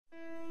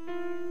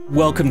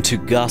Welcome to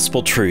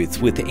Gospel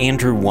Truth with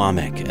Andrew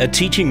Wommack, a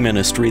teaching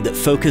ministry that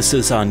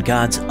focuses on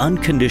God's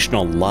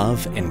unconditional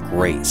love and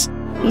grace.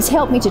 He's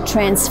helped me to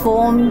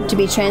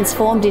be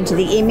transformed into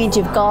the image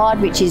of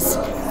God, which is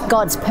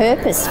God's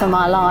purpose for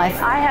my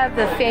life. I have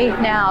the faith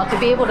now to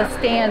be able to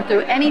stand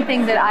through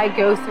anything that I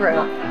go through.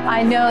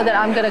 I know that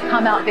I'm going to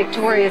come out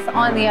victorious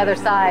on the other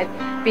side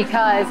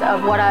because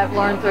of what I've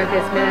learned through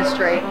this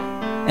ministry.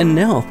 And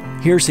now,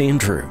 here's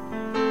Andrew.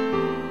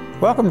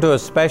 Welcome to a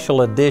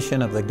special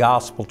edition of the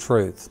Gospel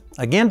Truth.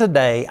 Again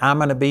today, I'm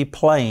going to be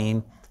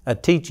playing a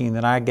teaching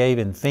that I gave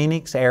in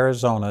Phoenix,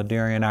 Arizona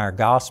during our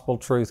Gospel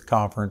Truth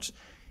Conference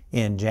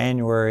in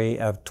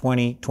January of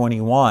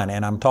 2021.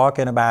 And I'm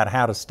talking about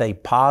how to stay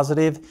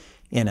positive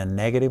in a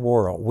negative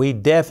world. We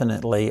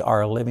definitely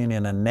are living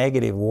in a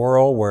negative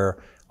world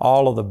where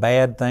all of the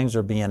bad things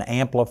are being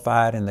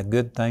amplified and the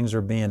good things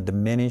are being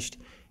diminished,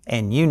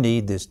 and you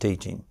need this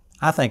teaching.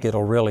 I think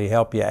it'll really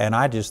help you, and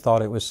I just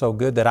thought it was so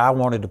good that I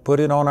wanted to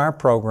put it on our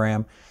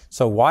program.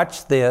 So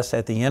watch this.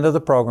 At the end of the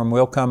program,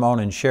 we'll come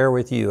on and share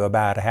with you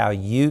about how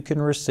you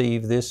can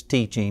receive this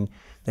teaching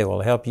that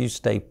will help you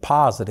stay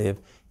positive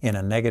in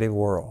a negative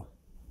world.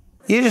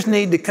 You just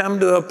need to come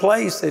to a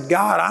place that,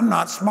 God, I'm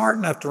not smart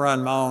enough to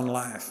run my own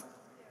life.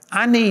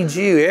 I need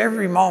you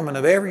every moment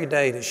of every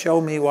day to show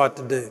me what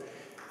to do.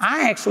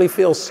 I actually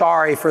feel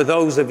sorry for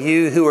those of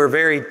you who are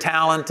very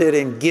talented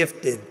and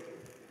gifted,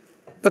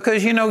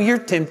 because, you know, you're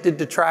tempted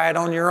to try it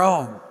on your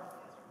own.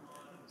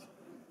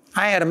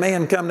 I had a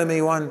man come to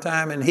me one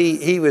time, and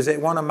he was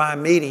at one of my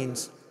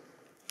meetings,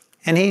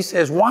 and he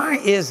says, why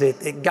is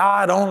it that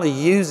God only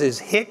uses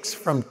hicks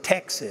from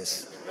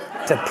Texas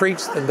to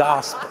preach the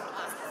gospel?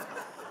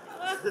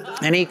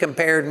 And he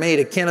compared me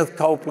to Kenneth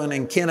Copeland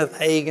and Kenneth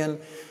Hagin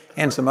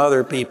and some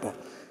other people.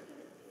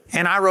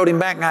 And I wrote him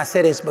back and I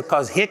said, it's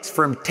because hicks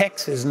from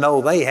Texas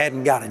know they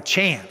hadn't got a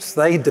chance.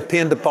 They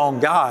depend upon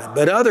God.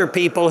 But other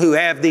people who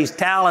have these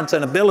talents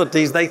and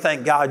abilities, they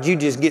think, God, you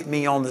just get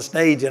me on the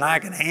stage and I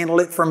can handle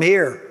it from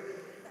here.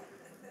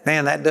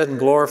 Man, that doesn't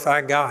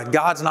glorify God.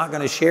 God's not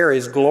going to share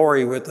His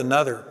glory with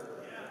another.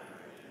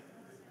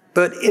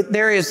 But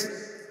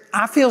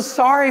I feel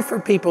sorry for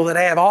people that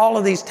have all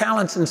of these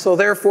talents, and so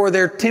therefore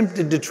they're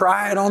tempted to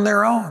try it on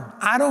their own.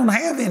 I don't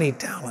have any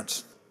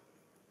talents.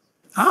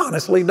 I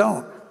honestly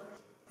don't.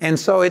 And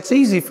so it's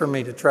easy for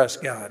me to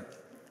trust God.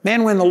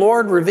 Man, when the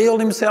Lord revealed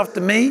Himself to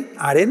me,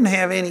 I didn't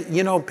have any,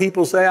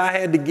 people say I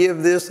had to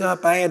give this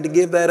up, I had to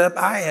give that up.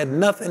 I had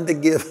nothing to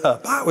give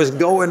up. I was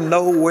going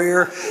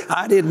nowhere.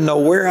 I didn't know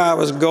where I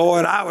was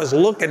going. I was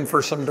looking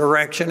for some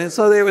direction. And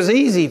so it was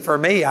easy for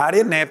me. I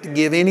didn't have to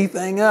give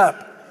anything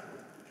up.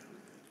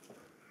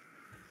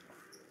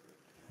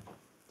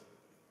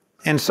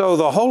 And so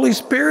the Holy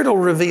Spirit will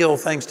reveal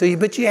things to you,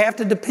 but you have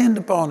to depend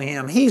upon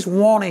Him. He's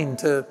wanting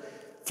to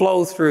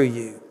flow through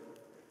you.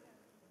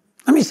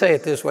 Let me say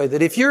it this way,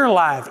 that if your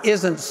life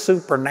isn't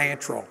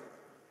supernatural,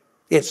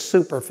 it's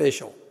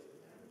superficial.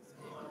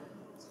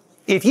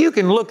 If you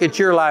can look at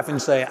your life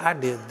and say, I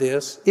did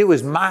this, it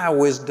was my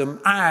wisdom,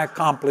 I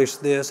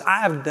accomplished this,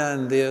 I've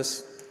done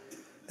this,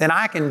 then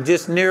I can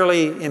just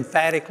nearly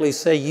emphatically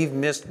say you've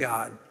missed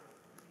God.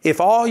 If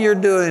all you're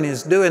doing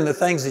is doing the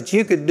things that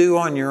you could do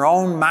on your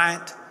own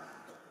might,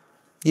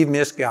 you've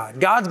missed God.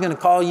 God's going to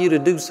call you to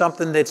do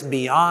something that's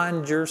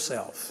beyond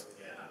yourself.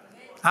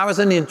 I was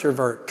an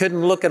introvert, couldn't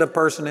look at a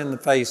person in the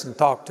face and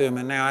talk to them,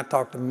 and now I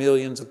talk to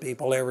millions of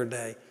people every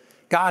day.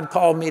 God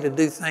called me to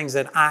do things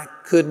that I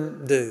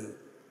couldn't do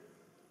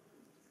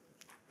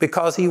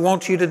because He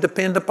wants you to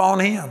depend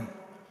upon Him.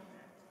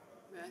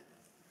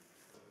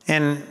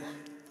 And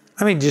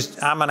I'm going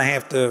to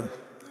have to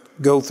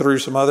go through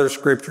some other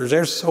scriptures.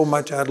 There's so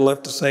much I'd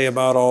love to say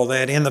about all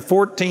that. In the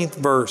 14th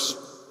verse,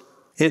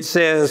 it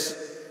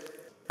says,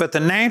 but the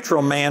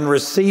natural man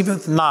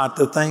receiveth not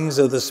the things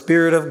of the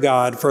Spirit of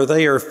God, for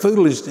they are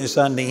foolishness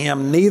unto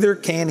him, neither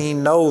can he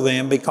know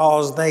them,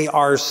 because they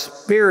are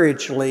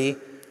spiritually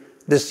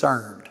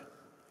discerned.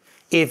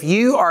 If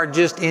you are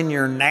just in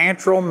your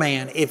natural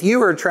man, if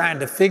you are trying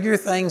to figure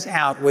things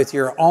out with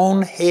your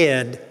own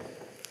head,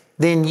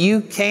 then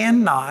you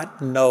cannot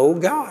know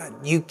God.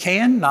 You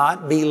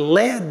cannot be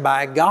led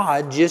by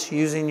God just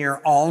using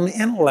your own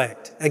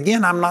intellect.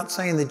 Again, I'm not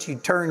saying that you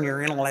turn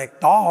your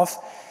intellect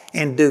off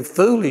and do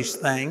foolish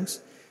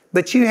things,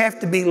 but you have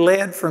to be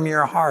led from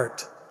your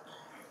heart.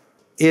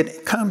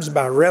 It comes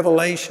by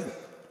revelation.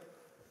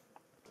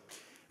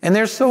 And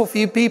there's so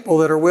few people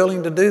that are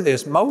willing to do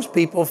this. Most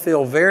people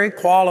feel very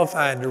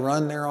qualified to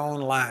run their own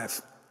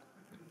life.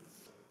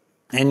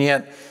 And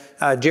yet,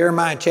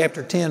 Jeremiah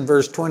chapter 10,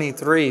 verse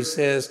 23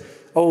 says,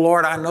 O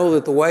Lord, I know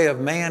that the way of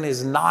man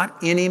is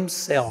not in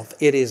himself.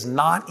 It is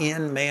not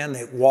in man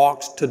that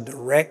walks to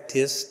direct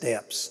his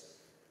steps.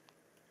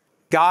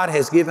 God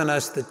has given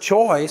us the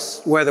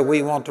choice whether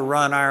we want to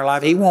run our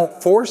life. He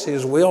won't force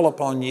His will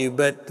upon you,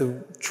 but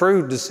the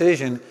true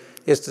decision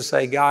is to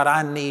say, God,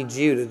 I need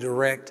you to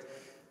direct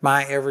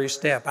my every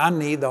step. I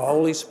need the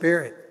Holy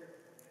Spirit.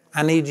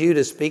 I need you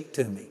to speak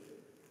to me.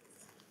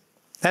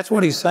 That's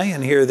what he's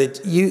saying here, that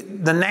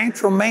the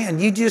natural man,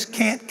 you just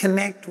can't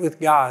connect with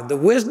God. The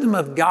wisdom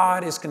of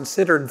God is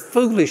considered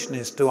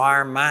foolishness to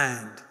our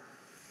mind.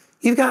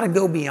 You've got to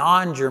go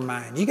beyond your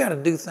mind. You got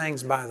to do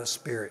things by the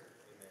Spirit.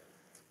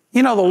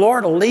 You know, the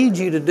Lord will lead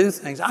you to do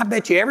things. I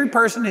bet you every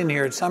person in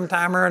here at some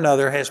time or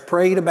another has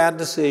prayed about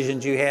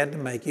decisions you had to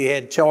make. You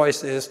had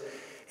choices.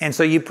 And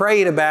so you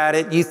prayed about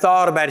it. You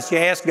thought about it. You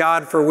asked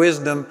God for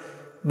wisdom.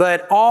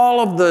 But all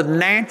of the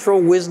natural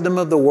wisdom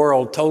of the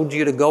world told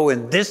you to go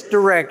in this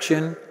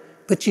direction,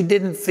 but you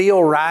didn't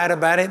feel right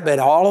about it. But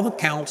all of the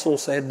counsel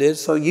said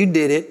this, so you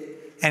did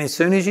it. And as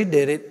soon as you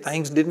did it,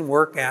 things didn't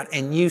work out.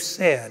 And you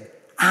said,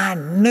 I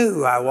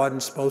knew I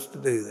wasn't supposed to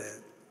do that.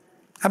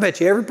 I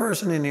bet you every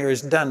person in here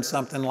has done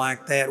something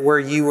like that, where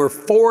you were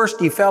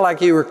forced, you felt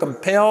like you were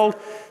compelled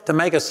to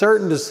make a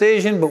certain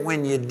decision, but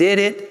when you did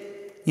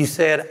it, you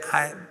said,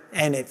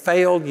 and it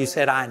failed, you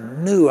said, I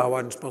knew I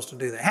wasn't supposed to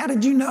do that. How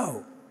did you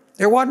know?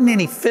 There wasn't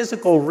any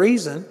physical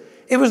reason.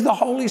 It was the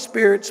Holy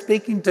Spirit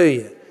speaking to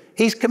you.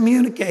 He's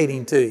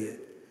communicating to you.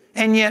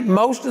 And yet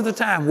most of the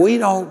time we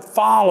don't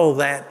follow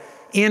that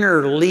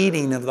inner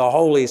leading of the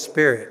Holy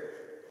Spirit.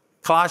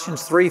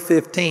 Colossians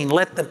 3:15,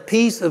 let the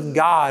peace of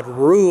God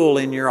rule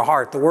in your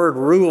heart. The word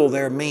rule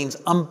there means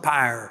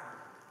umpire.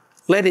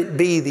 Let it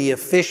be the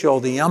official,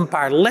 the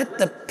umpire. Let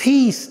the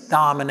peace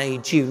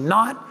dominate you,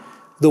 not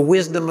the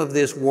wisdom of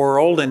this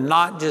world and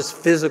not just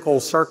physical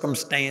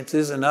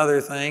circumstances and other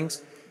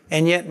things.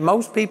 And yet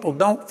most people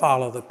don't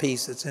follow the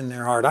peace that's in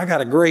their heart. I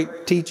got a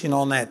great teaching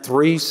on that,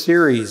 3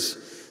 series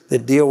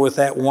that deal with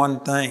that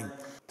one thing.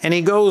 And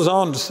he goes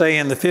on to say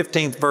in the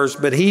 15th verse,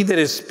 but he that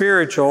is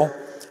spiritual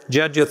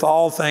judgeth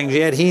all things,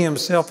 yet he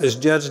himself is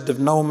judged of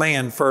no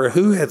man. For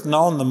who hath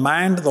known the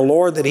mind of the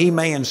Lord that he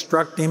may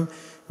instruct him?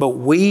 But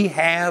we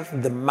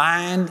have the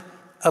mind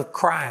of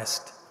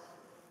Christ.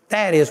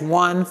 That is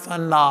one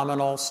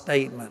phenomenal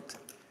statement.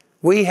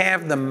 We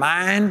have the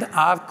mind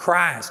of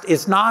Christ.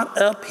 It's not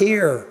up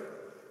here.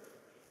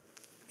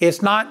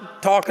 It's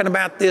not talking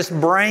about this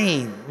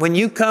brain. When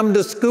you come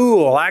to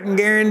school, I can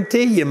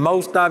guarantee you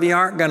most of you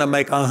aren't going to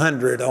make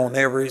 100 on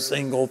every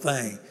single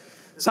thing.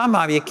 Some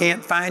of you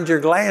can't find your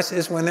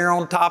glasses when they're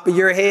on top of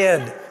your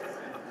head.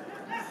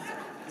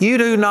 You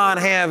do not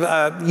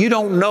have, you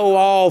don't know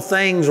all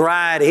things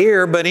right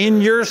here, but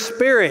in your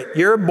spirit,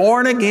 your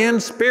born again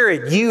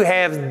spirit, you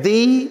have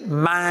the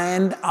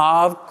mind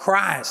of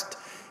Christ.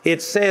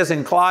 It says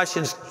in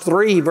Colossians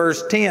 3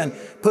 verse 10,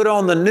 put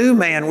on the new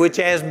man which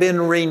has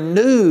been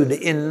renewed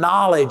in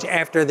knowledge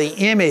after the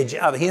image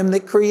of him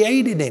that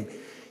created him.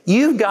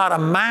 You've got a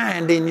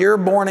mind in your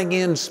born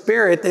again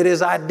spirit that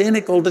is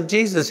identical to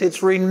Jesus.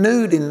 It's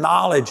renewed in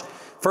knowledge.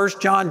 1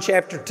 John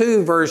chapter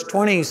 2 verse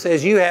 20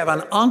 says you have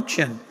an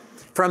unction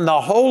from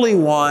the Holy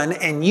One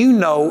and you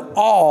know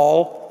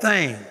all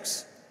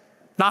things.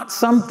 Not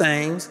some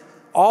things,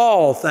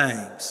 all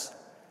things.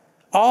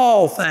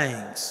 All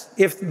things.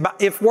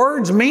 If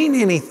words mean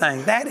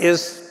anything, that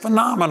is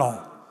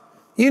phenomenal.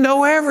 You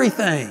know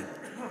everything.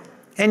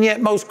 And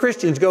yet most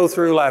Christians go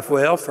through life,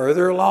 well,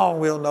 further along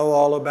we'll know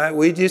all about it.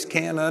 We just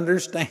can't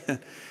understand.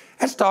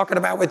 That's talking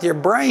about with your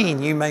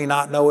brain, you may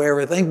not know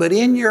everything, but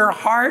in your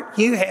heart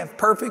you have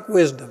perfect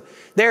wisdom.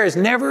 There is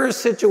never a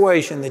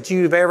situation that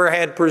you've ever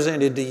had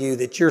presented to you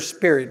that your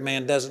spirit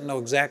man doesn't know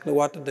exactly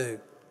what to do.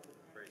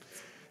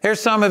 There's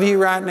some of you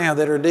right now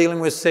that are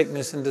dealing with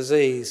sickness and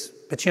disease,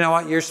 but you know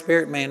what? Your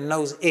spirit man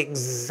knows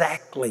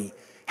exactly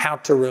how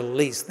to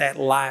release that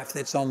life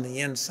that's on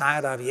the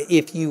inside of you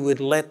if you would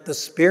let the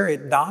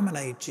Spirit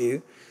dominate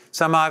you.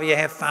 Some of you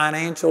have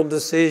financial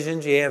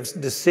decisions. You have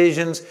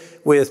decisions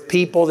with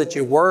people that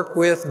you work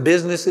with,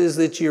 businesses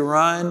that you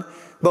run.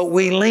 But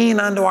we lean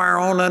unto our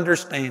own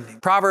understanding.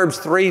 Proverbs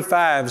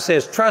 3:5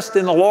 says, trust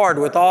in the Lord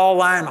with all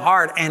thine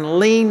heart and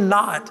lean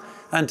not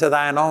unto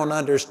thine own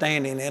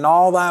understanding. In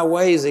all thy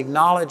ways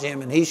acknowledge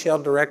him and he shall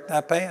direct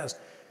thy paths.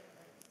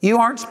 You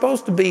aren't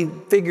supposed to be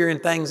figuring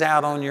things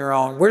out on your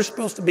own. We're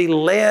supposed to be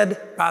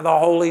led by the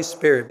Holy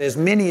Spirit. As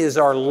many as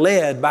are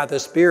led by the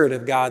Spirit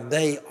of God,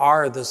 they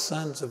are the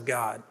sons of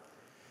God.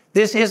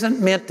 This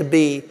isn't meant to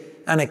be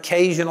an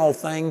occasional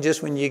thing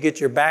just when you get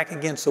your back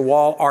against the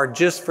wall or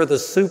just for the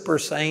super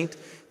saint.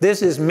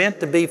 This is meant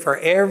to be for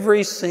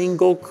every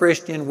single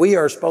Christian. We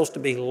are supposed to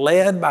be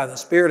led by the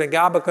Spirit of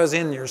God because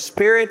in your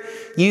spirit,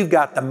 you've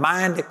got the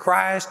mind of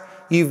Christ.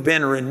 You've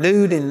been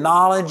renewed in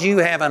knowledge. You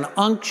have an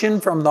unction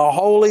from the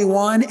Holy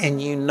One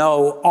and you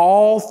know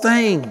all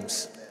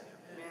things.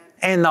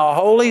 And the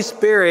Holy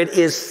Spirit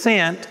is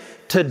sent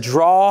to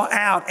draw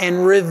out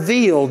and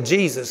reveal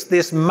Jesus,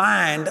 this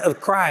mind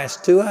of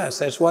Christ to us.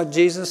 That's what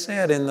Jesus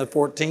said in the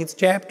 14th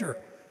chapter.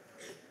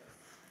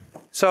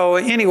 So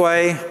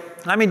anyway,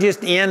 let me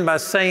just end by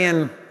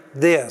saying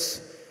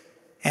this.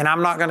 And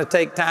I'm not going to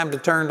take time to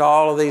turn to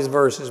all of these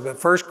verses,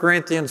 but 1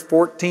 Corinthians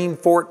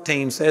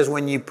 14:14 says,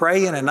 when you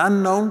pray in an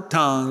unknown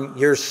tongue,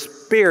 your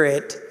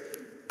spirit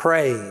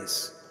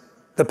prays.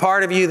 The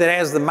part of you that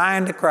has the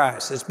mind of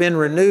Christ, it's been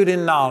renewed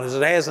in knowledge,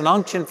 it has an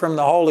unction from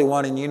the Holy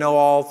One, and you know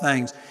all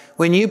things.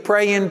 When you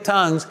pray in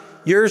tongues,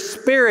 your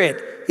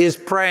spirit is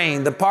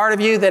praying. The part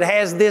of you that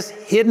has this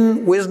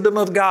hidden wisdom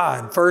of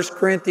God. 1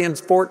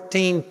 Corinthians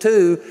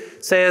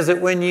 14:2 says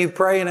that when you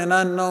pray in an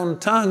unknown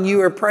tongue,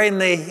 you are praying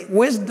the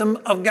wisdom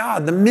of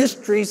God, the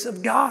mysteries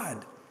of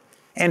God.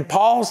 And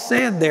Paul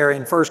said there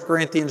in 1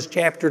 Corinthians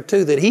chapter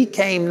 2 that he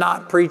came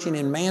not preaching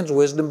in man's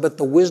wisdom, but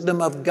the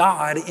wisdom of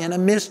God in a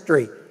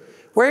mystery.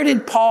 Where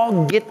did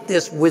Paul get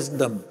this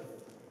wisdom?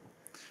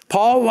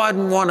 Paul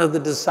wasn't one of the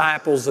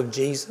disciples of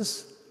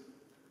Jesus.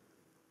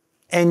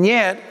 And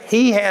yet,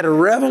 he had a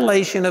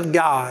revelation of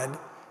God,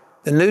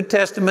 the New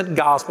Testament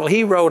gospel.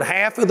 He wrote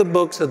half of the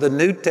books of the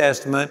New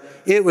Testament.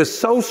 It was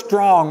so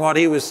strong what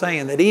he was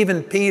saying that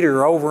even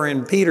Peter, over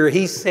in Peter,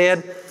 he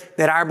said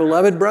that our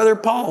beloved brother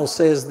Paul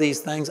says these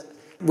things,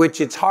 which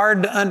it's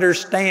hard to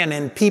understand,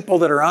 and people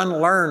that are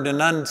unlearned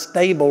and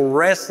unstable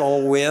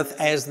wrestle with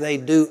as they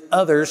do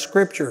other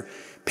Scripture.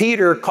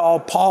 Peter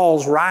called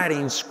Paul's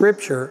writing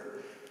Scripture,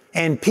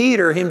 and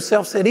Peter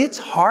himself said, it's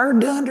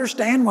hard to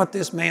understand what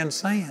this man's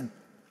saying.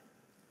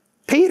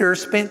 Peter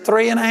spent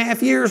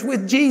 3.5 years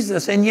with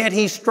Jesus, and yet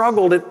he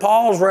struggled at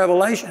Paul's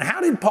revelation. How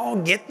did Paul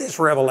get this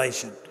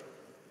revelation?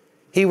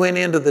 He went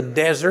into the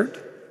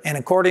desert, and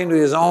according to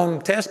his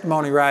own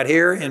testimony right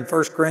here in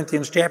 1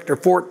 Corinthians chapter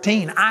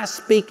 14, I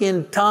speak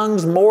in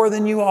tongues more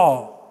than you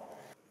all.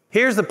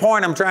 Here's the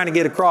point I'm trying to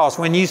get across.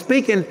 When you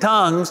speak in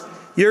tongues,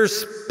 your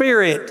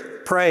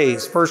spirit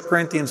prays. 1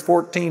 Corinthians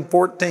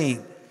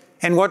 14:14.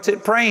 And what's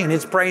it praying?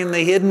 It's praying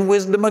the hidden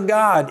wisdom of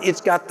God.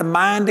 It's got the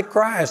mind of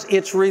Christ.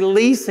 It's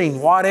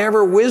releasing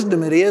whatever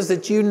wisdom it is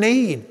that you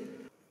need.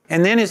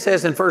 And then it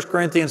says in 1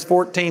 Corinthians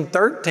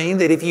 14:13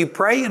 that if you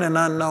pray in an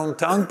unknown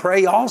tongue,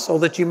 pray also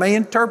that you may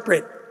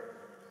interpret.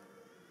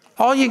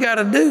 All you got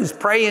to do is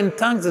pray in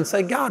tongues and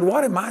say, God,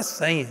 what am I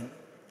saying?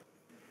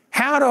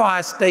 How do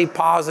I stay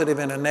positive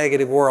in a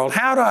negative world?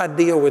 How do I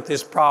deal with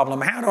this problem?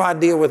 How do I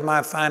deal with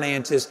my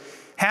finances?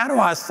 How do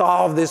I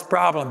solve this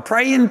problem?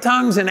 Pray in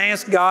tongues and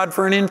ask God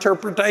for an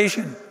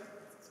interpretation.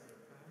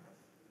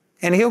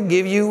 And He'll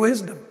give you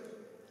wisdom.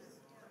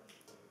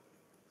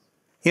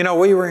 You know,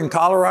 we were in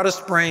Colorado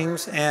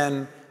Springs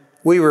and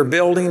we were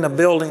building a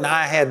building.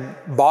 I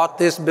had bought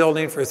this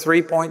building for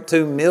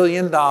 $3.2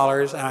 million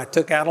and I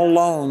took out a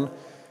loan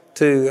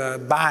to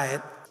buy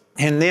it.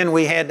 And then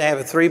we had to have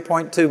a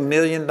 $3.2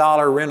 million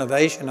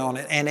renovation on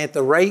it. And at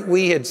the rate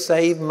we had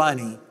saved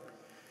money,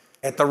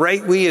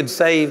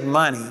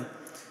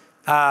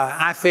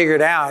 I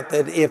figured out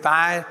that if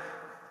I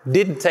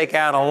didn't take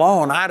out a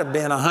loan, I'd have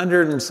been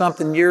 100 and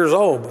something years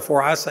old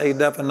before I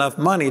saved up enough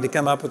money to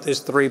come up with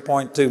this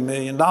 $3.2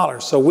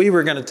 million. So we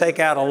were going to take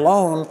out a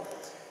loan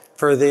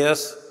for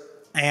this.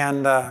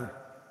 And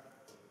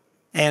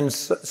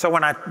so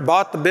when I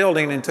bought the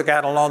building and took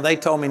out a loan, they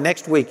told me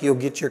next week you'll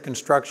get your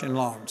construction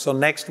loan. So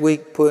next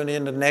week, put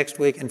into next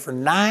week. And for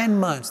 9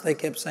 months, they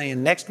kept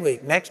saying next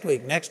week, next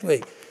week, next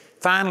week.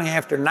 Finally,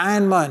 after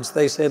 9 months,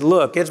 they said,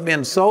 look, it's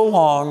been so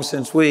long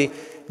since we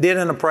did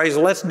an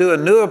appraisal. Let's do a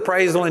new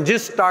appraisal and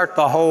just start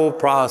the whole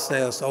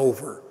process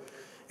over.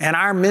 And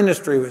our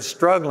ministry was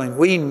struggling.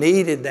 We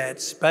needed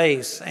that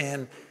space.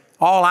 And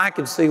all I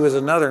could see was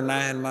another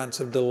 9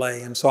 months of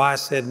delay. And so I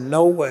said,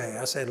 no way.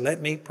 I said,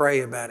 let me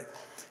pray about it.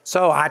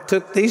 So I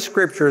took these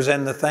scriptures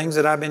and the things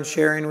that I've been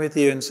sharing with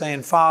you and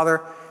saying,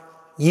 Father,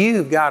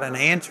 you've got an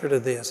answer to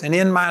this. And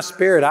in my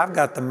spirit, I've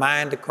got the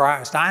mind of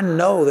Christ. I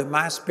know that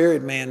my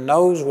spirit man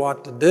knows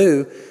what to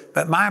do,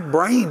 but my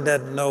brain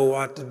doesn't know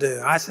what to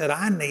do. I said,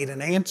 I need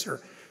an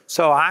answer.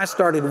 So I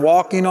started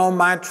walking on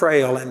my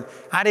trail, and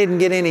I didn't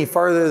get any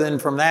further than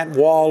from that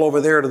wall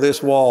over there to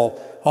this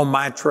wall on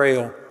my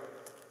trail.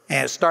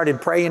 And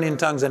started praying in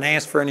tongues and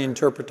asked for an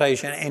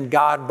interpretation, and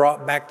God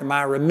brought back to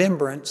my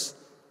remembrance.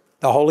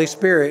 The Holy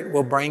Spirit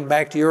will bring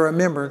back to your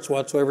remembrance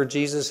whatsoever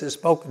Jesus has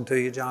spoken to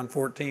you, John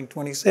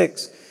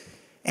 14:26.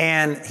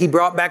 And He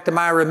brought back to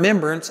my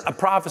remembrance a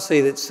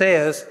prophecy that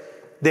says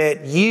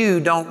that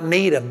you don't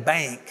need a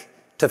bank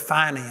to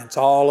finance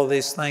all of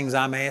these things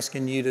I'm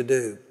asking you to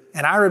do.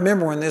 And I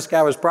remember when this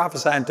guy was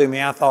prophesying to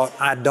me, I thought,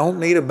 I don't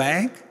need a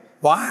bank?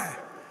 Why?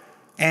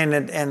 And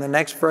the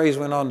next phrase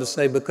went on to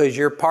say, because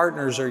your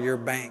partners are your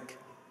bank.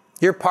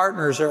 Your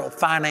partners will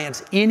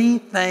finance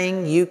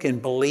anything you can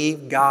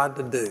believe God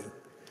to do.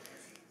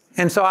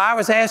 And so I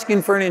was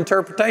asking for an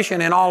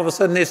interpretation, and all of a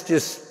sudden this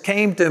just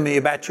came to me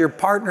about your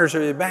partners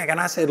or your bank. And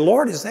I said,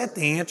 Lord, is that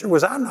the answer?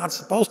 Was I not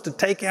supposed to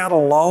take out a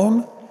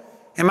loan?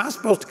 Am I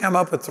supposed to come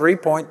up with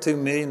 $3.2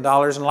 million?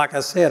 And like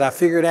I said, I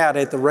figured out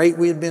at the rate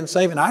we had been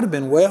saving, I'd have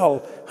been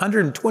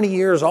 120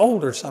 years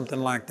old or something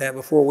like that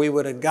before we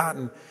would have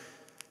gotten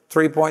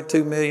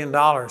 $3.2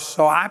 million.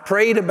 So I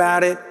prayed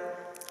about it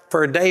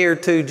for a day or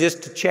two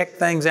just to check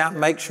things out and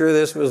make sure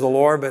this was the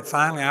Lord. But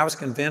finally, I was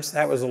convinced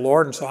that was the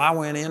Lord. And so I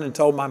went in and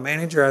told my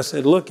manager, I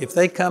said, look, if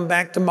they come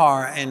back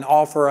tomorrow and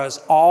offer us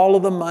all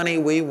of the money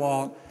we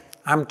want,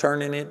 I'm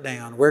turning it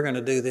down. We're going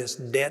to do this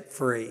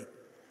debt-free.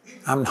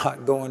 I'm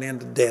not going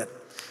into debt.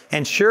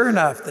 And sure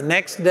enough, the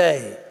next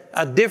day,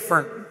 a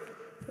different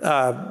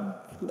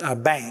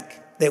bank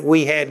that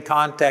we had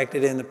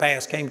contacted in the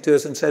past came to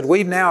us and said,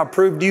 we've now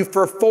approved you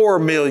for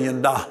 $4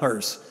 million.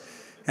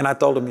 And I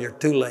told them, you're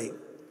too late.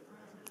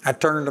 I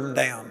turned them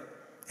down.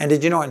 And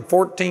did you know, in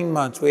 14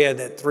 months, we had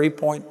that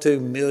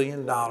 $3.2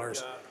 million.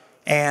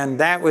 And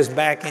that was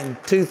back in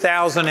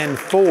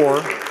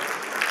 2004.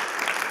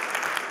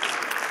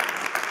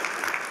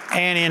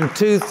 And in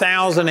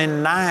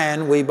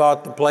 2009, we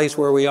bought the place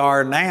where we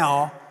are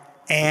now.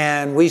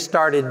 And we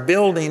started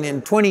building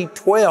in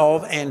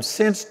 2012. And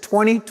since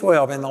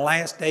 2012, in the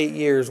last 8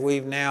 years,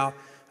 we've now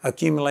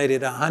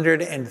accumulated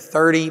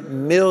 $130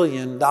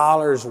 million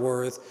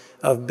worth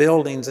of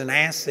buildings and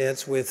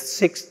assets with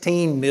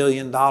 $16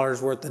 million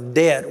worth of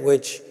debt,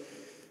 which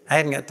I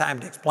hadn't got time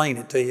to explain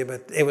it to you,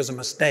 but it was a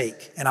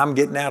mistake. And I'm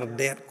getting out of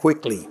debt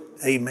quickly.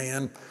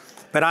 Amen.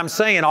 But I'm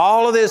saying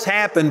all of this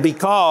happened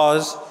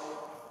because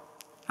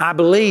I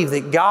believe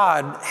that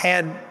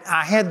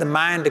I had the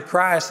mind of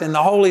Christ, and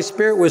the Holy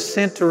Spirit was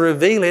sent to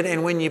reveal it.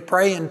 And when you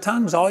pray in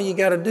tongues, all you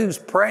got to do is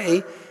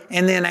pray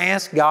and then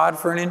ask God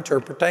for an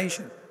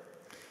interpretation.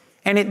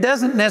 And it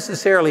doesn't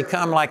necessarily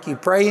come like you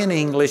pray in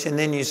English and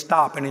then you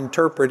stop and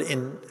interpret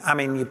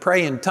you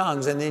pray in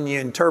tongues and then you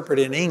interpret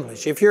in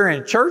English. If you're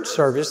in a church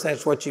service,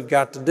 that's what you've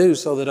got to do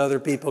so that other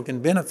people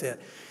can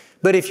benefit.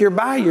 But if you're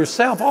by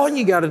yourself, all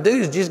you got to do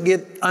is just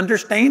get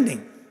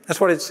understanding.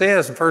 That's what it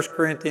says in 1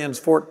 Corinthians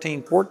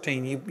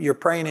 14:14. You're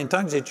praying in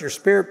tongues. It's your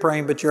spirit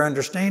praying, but your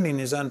understanding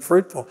is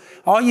unfruitful.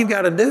 All you've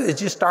got to do is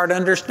just start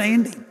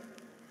understanding.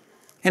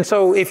 And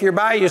so if you're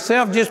by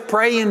yourself, just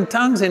pray in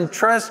tongues and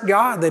trust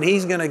God that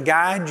He's going to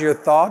guide your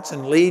thoughts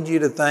and lead you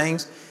to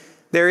things.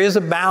 There is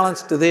a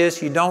balance to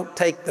this. You don't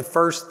take the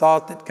first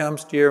thought that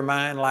comes to your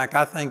mind like,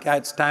 I think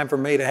it's time for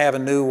me to have a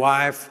new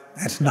wife.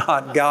 That's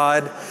not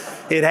God.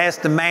 It has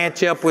to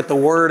match up with the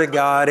Word of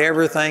God.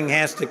 Everything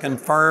has to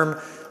confirm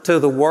to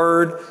the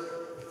Word.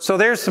 So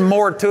there's some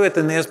more to it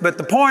than this, but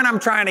the point I'm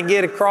trying to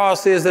get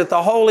across is that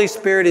the Holy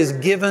Spirit is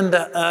given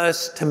to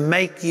us to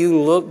make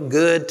you look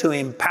good, to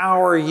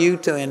empower you,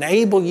 to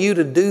enable you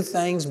to do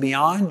things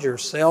beyond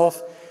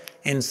yourself.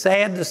 And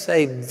sad to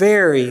say,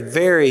 very,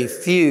 very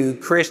few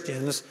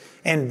Christians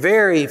and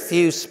very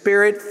few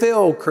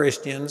Spirit-filled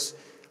Christians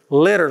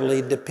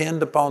literally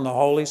depend upon the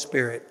Holy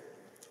Spirit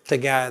to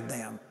guide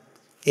them.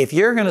 If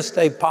you're going to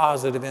stay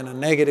positive in a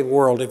negative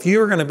world, if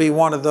you're going to be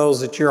one of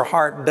those that your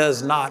heart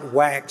does not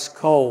wax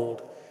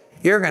cold,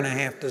 you're going to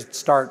have to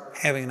start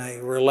having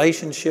a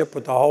relationship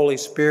with the Holy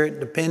Spirit,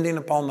 depending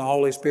upon the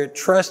Holy Spirit,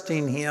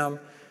 trusting Him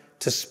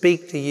to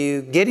speak to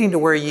you, getting to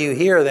where you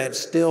hear that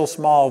still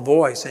small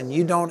voice and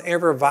you don't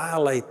ever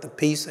violate the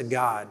peace of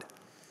God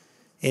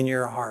in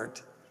your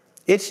heart.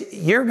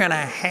 You're going to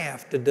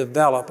have to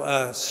develop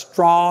a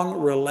strong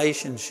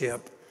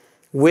relationship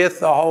with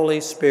the Holy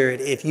Spirit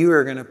if you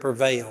are going to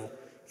prevail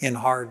in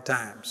hard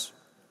times.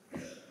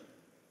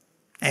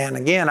 And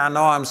again, I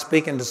know I'm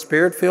speaking to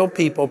Spirit-filled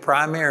people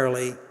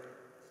primarily,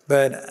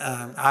 but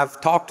I've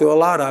talked to a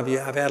lot of you.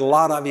 I've had a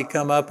lot of you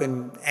come up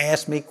and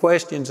ask me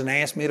questions and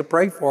ask me to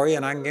pray for you,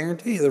 and I can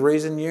guarantee you the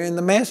reason you're in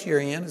the mess you're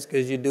in is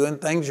because you're doing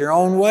things your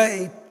own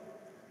way.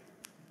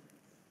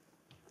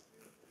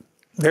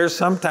 There's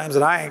sometimes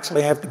that I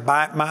actually have to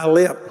bite my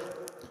lip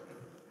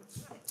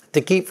to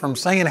keep from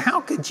saying,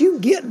 how could you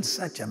get in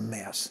such a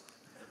mess?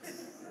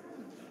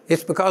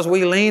 It's because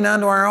we lean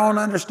unto our own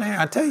understanding.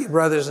 I tell you,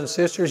 brothers and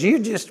sisters,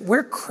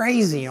 we're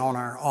crazy on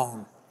our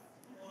own.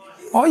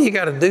 All you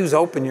got to do is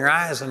open your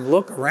eyes and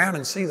look around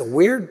and see the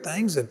weird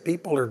things that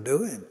people are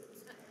doing.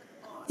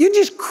 You're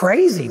just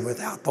crazy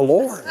without the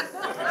Lord.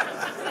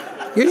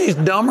 You're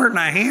just dumber than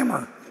a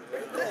hammer.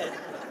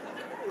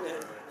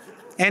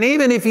 And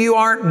even if you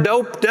aren't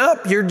doped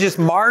up, you're just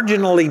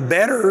marginally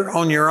better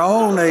on your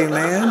own,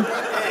 amen.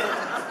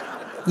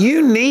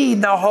 You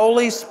need the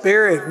Holy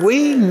Spirit.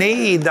 We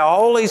need the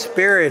Holy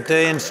Spirit to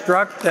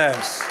instruct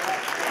us.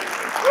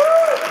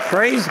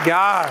 Praise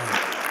God.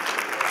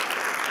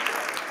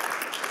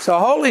 So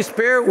Holy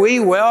Spirit, we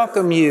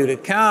welcome you to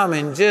come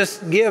and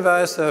just give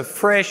us a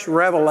fresh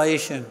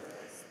revelation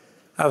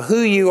of who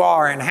you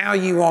are and how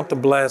you want to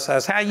bless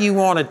us, how you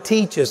want to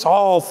teach us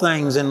all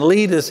things and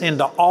lead us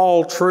into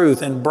all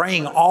truth and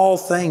bring all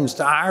things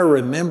to our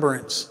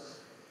remembrance.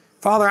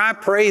 Father, I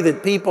pray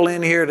that people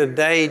in here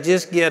today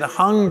just get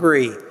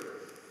hungry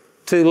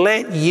to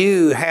let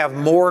you have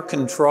more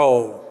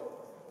control,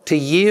 to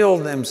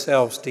yield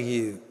themselves to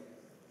you.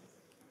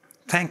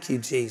 Thank you,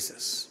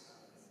 Jesus.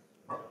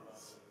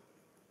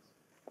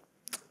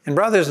 And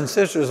brothers and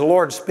sisters, the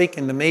Lord's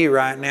speaking to me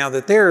right now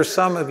that there are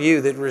some of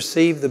you that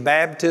received the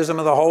baptism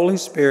of the Holy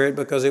Spirit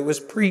because it was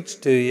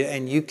preached to you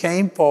and you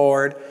came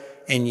forward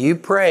and you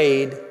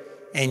prayed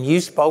and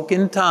you spoke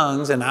in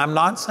tongues, and I'm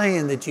not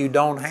saying that you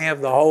don't have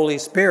the Holy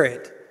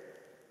Spirit,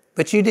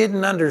 but you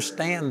didn't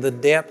understand the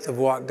depth of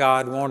what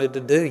God wanted to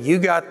do. You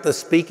got the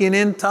speaking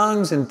in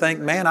tongues and think,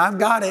 man, I've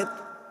got it.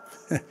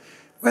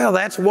 Well,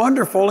 that's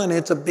wonderful and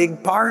it's a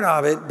big part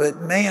of it,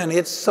 but man,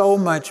 it's so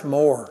much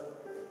more.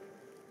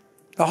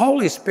 The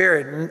Holy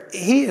Spirit,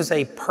 He is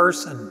a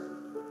person.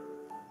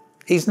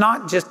 He's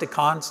not just a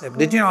concept.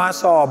 Did you know I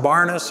saw a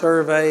Barna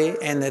survey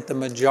and that the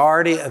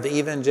majority of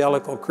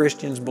evangelical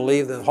Christians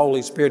believe that the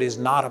Holy Spirit is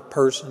not a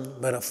person,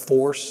 but a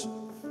force?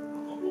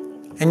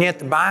 And yet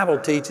the Bible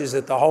teaches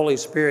that the Holy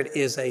Spirit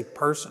is a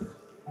person.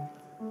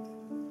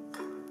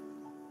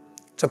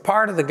 It's a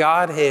part of the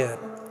Godhead.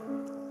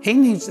 He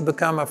needs to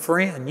become a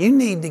friend. You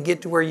need to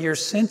get to where you're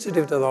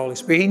sensitive to the Holy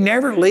Spirit. He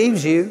never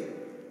leaves you.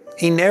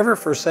 He never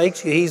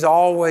forsakes you. He's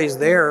always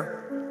there.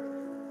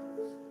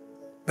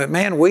 But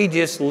man, we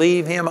just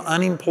leave Him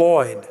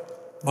unemployed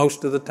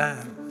most of the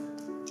time.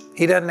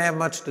 He doesn't have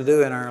much to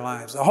do in our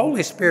lives. The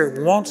Holy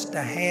Spirit wants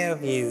to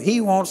have you.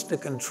 He wants to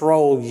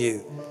control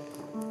you.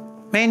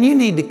 Man, you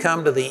need to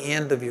come to the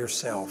end of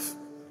yourself.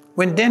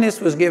 When Dennis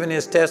was giving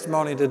his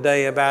testimony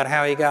today about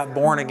how he got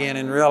born again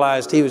and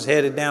realized he was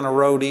headed down a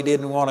road he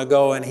didn't want to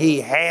go and he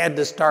had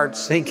to start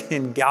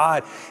seeking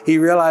God, he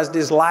realized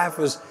his life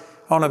was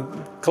on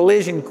a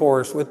collision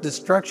course with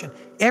destruction.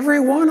 Every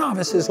one of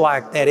us is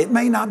like that. It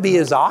may not be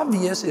as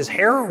obvious as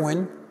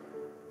heroin,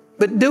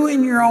 but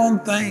doing your own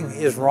thing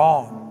is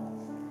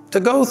wrong.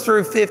 To go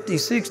through 50,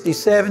 60,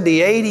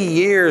 70, 80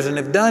 years and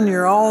have done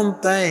your own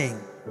thing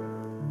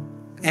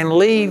and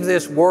leave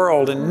this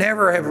world and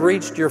never have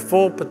reached your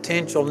full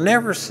potential,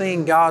 never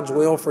seen God's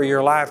will for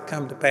your life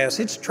come to pass,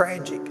 it's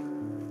tragic.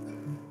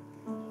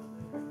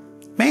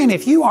 Man,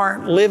 if you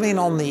aren't living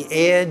on the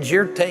edge,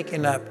 you're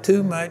taking up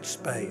too much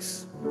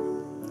space.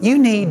 You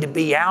need to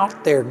be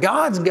out there.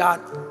 God's got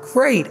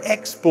great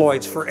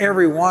exploits for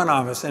every one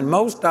of us, and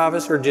most of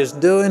us are just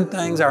doing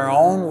things our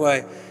own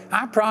way.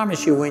 I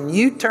promise you, when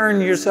you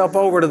turn yourself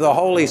over to the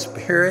Holy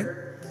Spirit,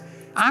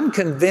 I'm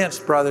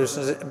convinced, brothers,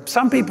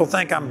 some people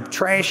think I'm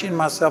trashing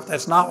myself.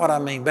 That's not what I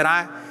mean. But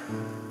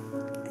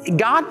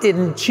God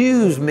didn't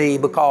choose me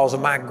because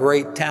of my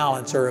great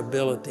talents or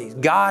abilities.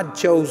 God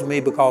chose me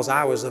because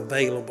I was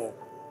available.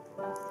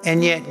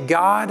 And yet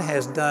God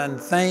has done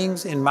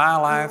things in my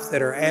life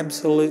that are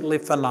absolutely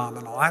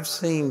phenomenal. I've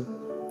seen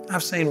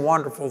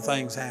wonderful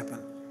things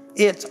happen.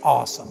 It's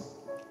awesome.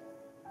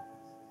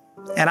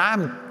 And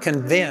I'm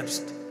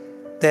convinced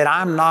that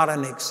I'm not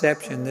an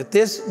exception, that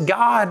this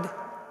God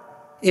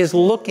is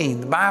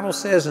looking. The Bible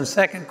says in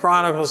 2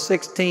 Chronicles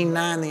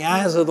 16:9, the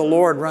eyes of the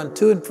Lord run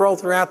to and fro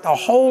throughout the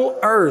whole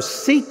earth,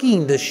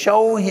 seeking to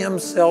show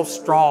Himself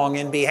strong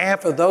in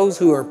behalf of those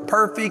who are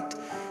perfect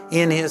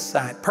in His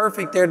sight.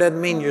 Perfect there doesn't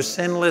mean you're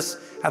sinless.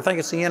 I think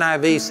it's the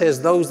NIV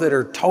says those that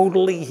are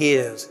totally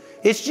His.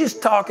 It's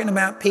just talking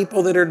about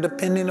people that are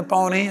depending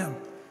upon Him.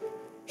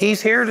 He's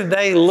here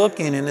today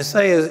looking and to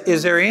say,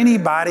 is there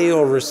anybody who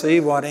will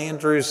receive what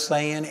Andrew's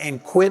saying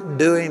and quit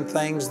doing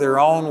things their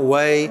own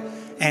way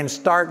and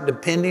start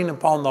depending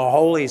upon the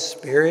Holy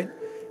Spirit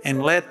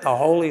and let the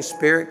Holy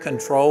Spirit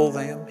control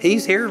them?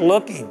 He's here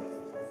looking.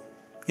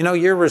 You know,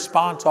 your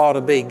response ought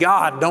to be,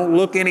 God, don't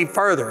look any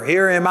further.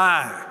 Here am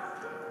I.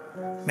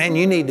 Man,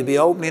 you need to be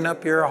opening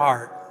up your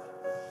heart.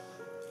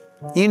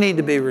 You need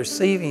to be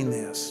receiving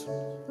this.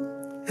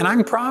 And I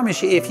can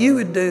promise you, if you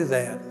would do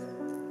that,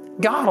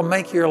 God will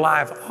make your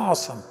life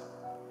awesome.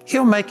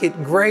 He'll make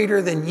it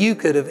greater than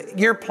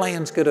your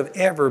plans could have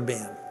ever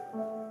been.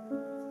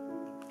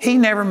 He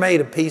never made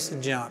a piece of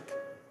junk.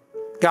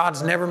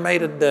 God's never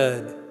made a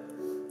dud.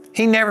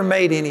 He never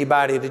made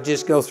anybody to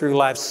just go through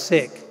life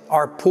sick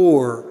or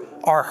poor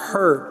or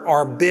hurt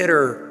or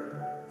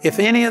bitter. If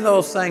any of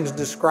those things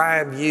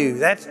describe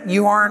you,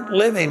 you aren't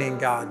living in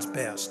God's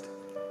best.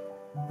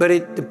 But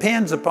it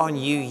depends upon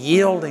you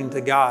yielding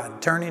to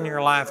God, turning your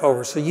life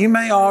over. So you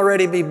may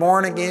already be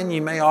born again,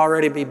 you may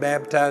already be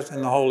baptized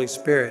in the Holy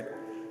Spirit,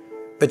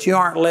 but you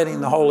aren't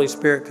letting the Holy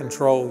Spirit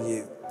control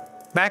you.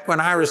 Back when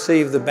I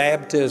received the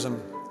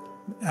baptism,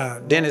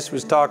 Dennis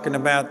was talking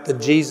about the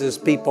Jesus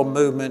People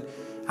movement.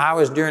 I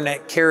was during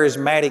that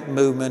charismatic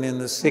movement in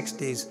the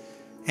 60s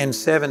and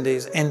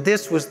 70s, and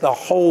this was the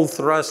whole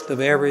thrust of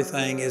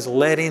everything, is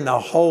letting the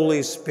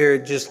Holy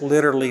Spirit just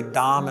literally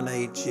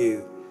dominate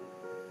you.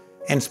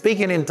 And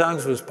speaking in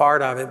tongues was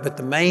part of it, but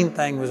the main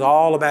thing was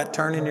all about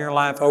turning your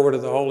life over to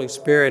the Holy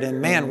Spirit.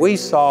 And man, we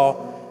saw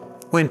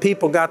when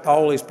people got the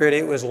Holy Spirit,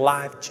 it was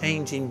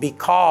life-changing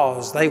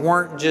because they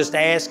weren't just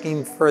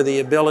asking for the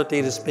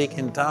ability to speak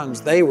in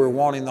tongues. They were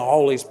wanting the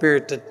Holy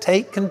Spirit to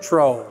take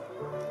control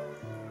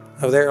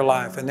of their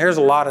life. And there's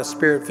a lot of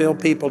Spirit-filled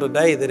people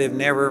today that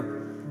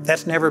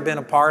that's never been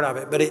a part of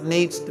it, but it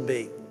needs to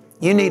be.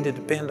 You need to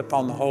depend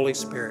upon the Holy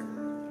Spirit.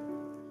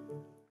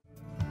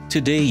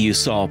 Today you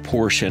saw a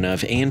portion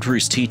of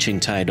Andrew's teaching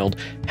titled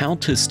How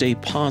to Stay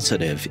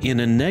Positive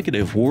in a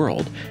Negative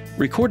World,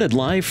 recorded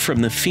live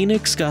from the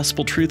Phoenix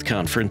Gospel Truth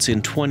Conference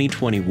in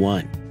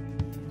 2021.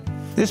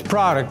 This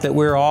product that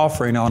we're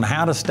offering on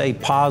how to stay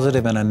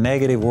positive in a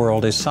negative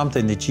world is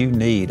something that you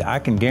need. I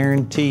can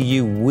guarantee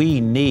you we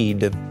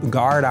need to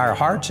guard our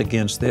hearts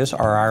against this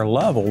or our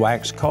love will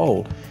wax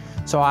cold.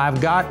 So I've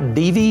got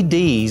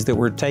DVDs that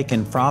were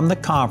taken from the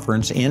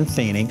conference in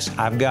Phoenix.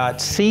 I've got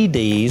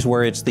CDs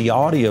where it's the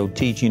audio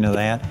teaching of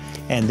that,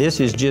 and this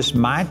is just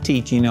my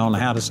teaching on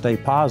how to stay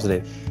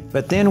positive.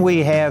 But then we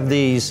have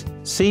these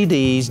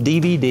CDs,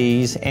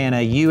 DVDs, and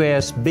a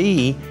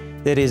USB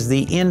that is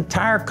the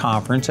entire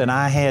conference, and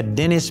I had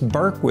Dennis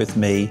Burke with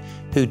me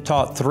who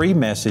taught 3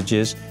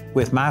 messages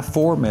with my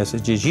 4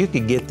 messages. You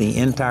could get the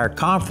entire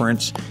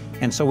conference,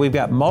 and so we've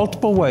got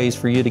multiple ways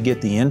for you to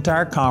get the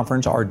entire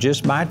conference or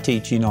just my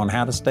teaching on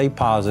how to stay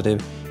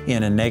positive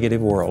in a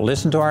negative world.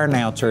 Listen to our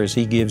announcer as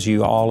he gives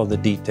you all of the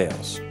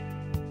details.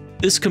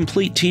 This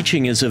complete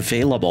teaching is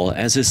available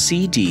as a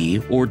CD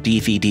or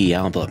DVD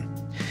album.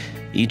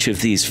 Each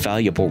of these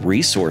valuable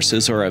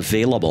resources are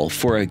available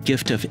for a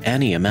gift of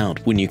any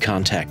amount when you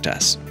contact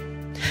us.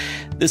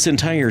 This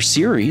entire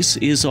series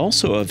is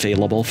also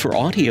available for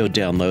audio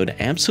download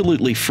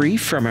absolutely free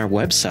from our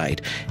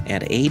website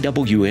at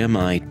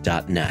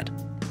awmi.net.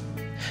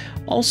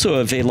 Also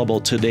available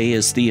today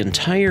is the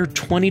entire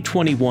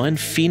 2021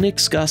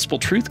 Phoenix Gospel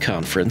Truth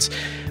Conference,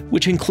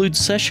 which includes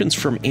sessions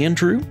from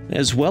Andrew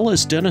as well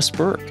as Dennis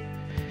Burke.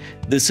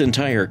 This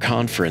entire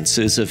conference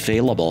is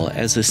available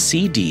as a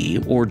CD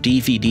or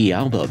DVD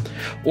album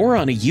or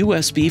on a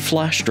USB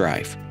flash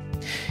drive.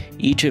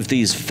 Each of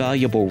these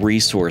valuable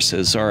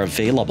resources are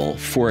available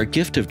for a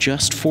gift of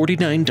just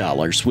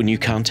 $49 when you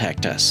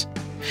contact us.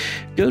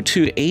 Go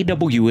to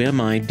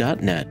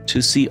awmi.net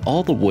to see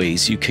all the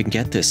ways you can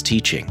get this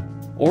teaching,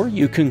 or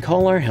you can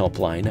call our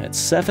helpline at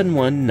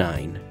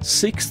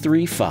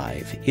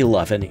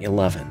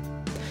 719-635-1111.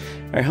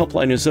 Our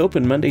helpline is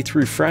open Monday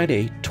through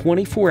Friday,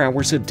 24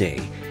 hours a day,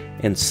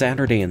 and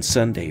Saturday and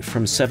Sunday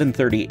from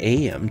 7:30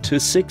 a.m. to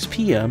 6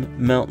 p.m.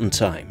 Mountain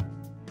Time.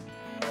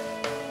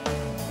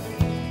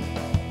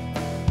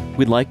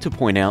 We'd like to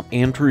point out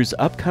Andrew's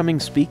upcoming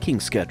speaking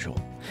schedule.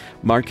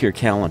 Mark your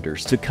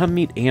calendars to come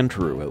meet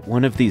Andrew at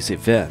one of these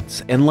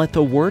events and let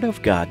the Word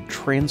of God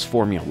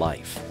transform your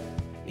life.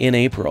 In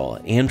April,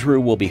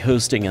 Andrew will be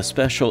hosting a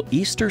special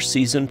Easter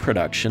season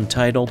production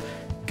titled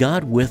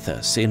God With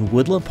Us in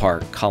Woodland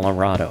Park,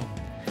 Colorado.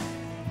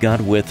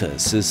 God With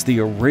Us is the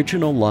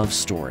original love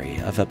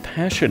story of a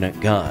passionate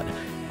God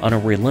on a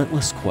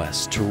relentless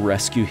quest to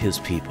rescue His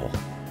people.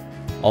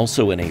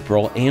 Also in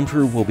April,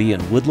 Andrew will be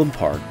in Woodland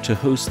Park to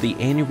host the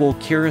annual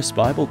Charis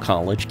Bible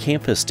College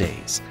Campus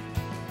Days.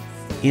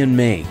 In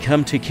May,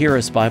 come to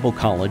Charis Bible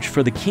College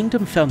for the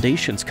Kingdom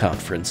Foundations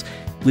Conference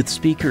with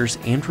speakers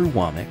Andrew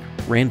Wommack,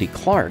 Randy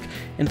Clark,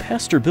 and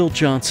Pastor Bill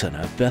Johnson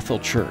of Bethel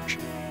Church.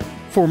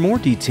 For more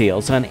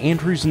details on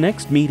Andrew's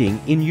next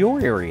meeting in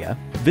your area,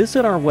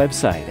 visit our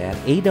website at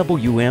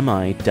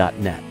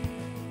awmi.net.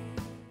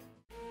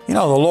 You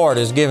know, the Lord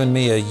has given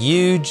me a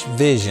huge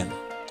vision,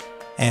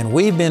 and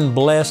we've been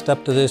blessed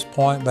up to this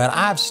point, but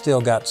I've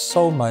still got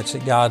so much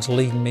that God's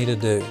leading me to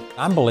do.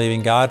 I'm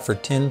believing God for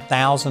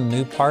 10,000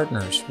 new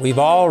partners. We've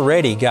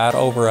already got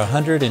over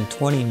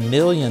 $120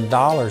 million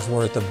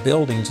worth of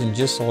buildings in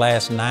just the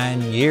last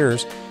 9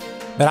 years,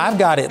 but I've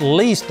got at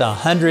least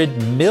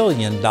 $100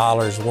 million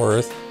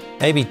worth,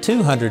 maybe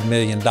 $200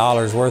 million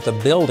worth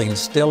of buildings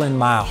still in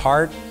my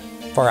heart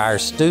for our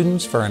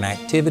students, for an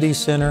activity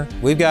center.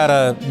 We've got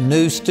a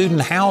new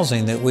student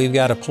housing that we've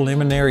got a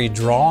preliminary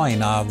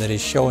drawing of that is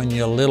showing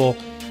you a little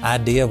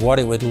idea of what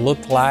it would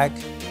look like.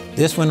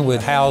 This one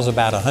would house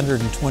about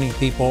 120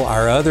 people.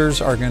 Our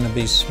others are going to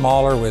be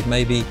smaller with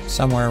maybe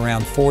somewhere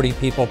around 40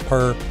 people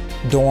per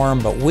dorm,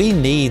 but we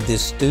need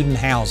this student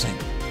housing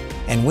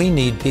and we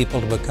need people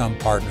to become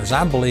partners.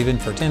 I'm believing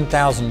for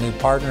 10,000 new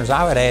partners.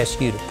 I would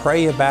ask you to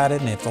pray about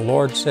it, and if the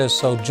Lord says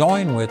so,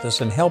 join with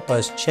us and help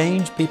us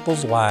change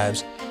people's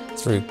lives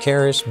through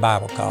Charis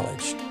Bible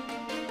College.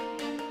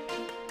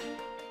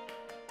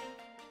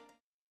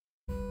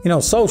 You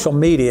know, social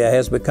media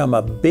has become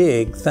a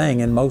big thing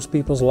in most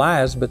people's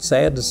lives, but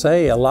sad to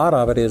say, a lot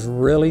of it is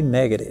really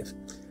negative.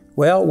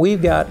 Well,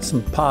 we've got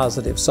some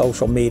positive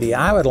social media.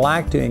 I would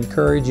like to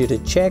encourage you to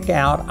check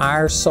out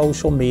our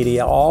social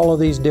media, all of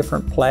these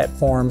different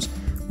platforms.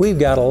 We've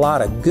got a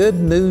lot of good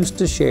news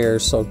to share,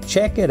 so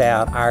check it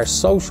out, our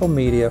social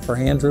media for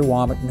Andrew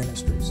Wommack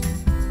Ministries.